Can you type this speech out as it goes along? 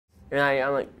And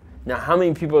I'm like, now how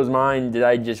many people's mind did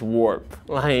I just warp?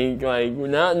 Like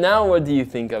now what do you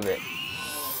think of it?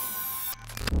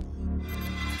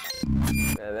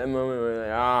 At that moment we're like,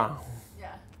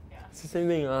 Yeah. It's the same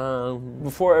thing.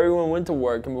 Before everyone went to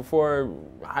work and before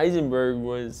Heisenberg,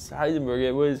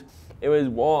 it was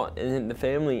Walt and the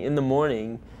family in the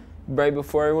morning, right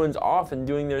before everyone's off and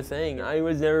doing their thing. I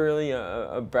was never really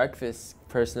a breakfast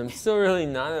person. I'm still really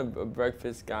not a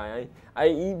breakfast guy. I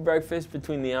eat breakfast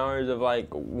between the hours of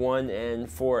like 1 and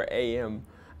 4 a.m.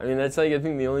 I mean, that's like I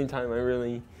think the only time I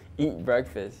really eat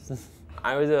breakfast.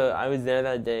 I was there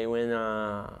that day when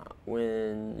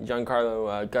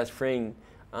Giancarlo Gus Fring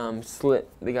slit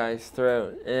the guy's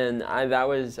throat, and that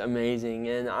was amazing.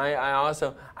 And I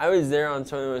was there on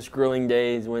some of the most grueling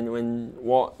days when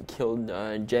Walt killed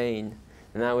Jane,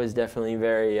 and that was definitely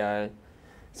very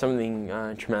something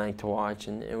traumatic to watch,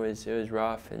 and it was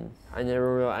rough. And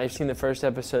I've seen the first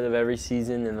episode of every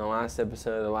season and the last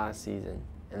episode of the last season,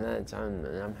 and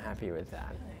I'm happy with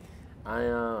that.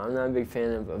 I'm not a big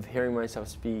fan of hearing myself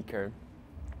speak or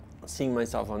seeing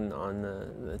myself on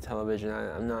the television.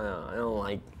 I don't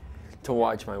like to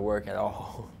watch my work at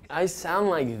all. I sound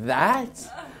like that?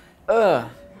 Ugh.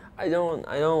 I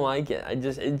don't like it.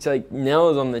 It's like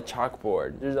nails on the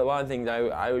chalkboard. There's a lot of things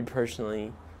I would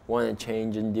personally want to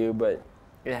change and do, but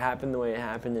it happened the way it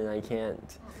happened and I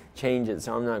can't change it,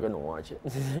 so I'm not going to watch it.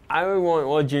 I would want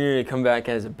Walt Jr. to come back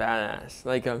as a badass,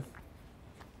 like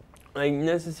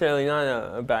necessarily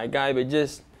not a bad guy, but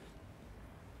just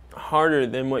harder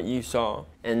than what you saw.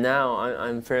 And now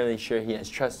I'm fairly sure he has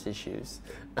trust issues.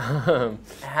 I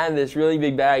had this really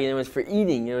big bag and it was for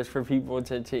eating. It was for people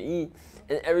to eat.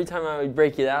 And every time I would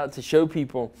break it out to show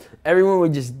people, everyone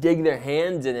would just dig their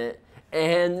hands in it.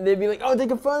 And they'd be like, oh,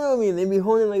 take a photo of me. And they'd be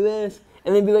holding it like this.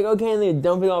 And they'd be like, okay, and they'd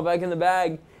dump it all back in the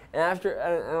bag. And after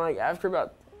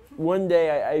about one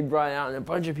day, I brought it out and a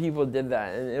bunch of people did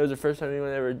that. And it was the first time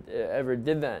anyone ever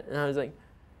did that. And I was like,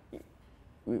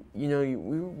 we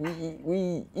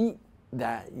eat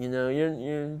that, you know.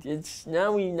 It's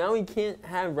now we can't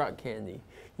have rock candy.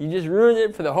 You just ruined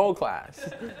it for the whole class.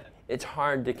 It's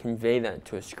hard to convey that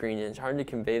to a screen, and it's hard to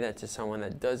convey that to someone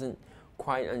that doesn't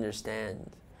quite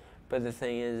understand. But the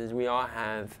thing is we all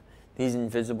have these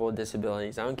invisible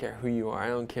disabilities. I don't care who you are. I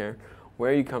don't care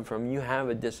where you come from. You have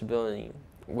a disability,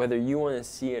 whether you want to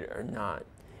see it or not.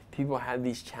 People have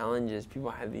these challenges.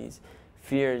 People have these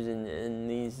fears and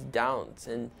these doubts,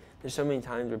 and there's so many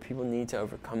times where people need to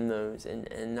overcome those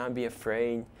and not be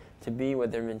afraid to be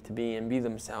what they're meant to be and be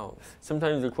themselves.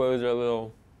 Sometimes the clothes are a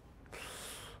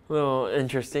little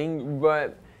interesting,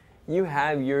 but you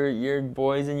have your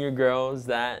boys and your girls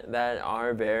that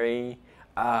are very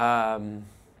that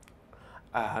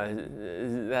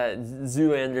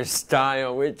Zoolander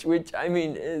style, which I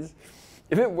mean is,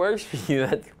 if it works for you,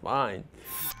 that's fine.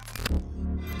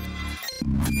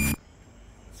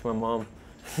 It's my mom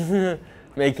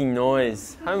making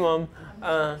noise. Hi, Mom.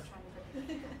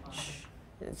 Shh,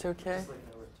 it's okay.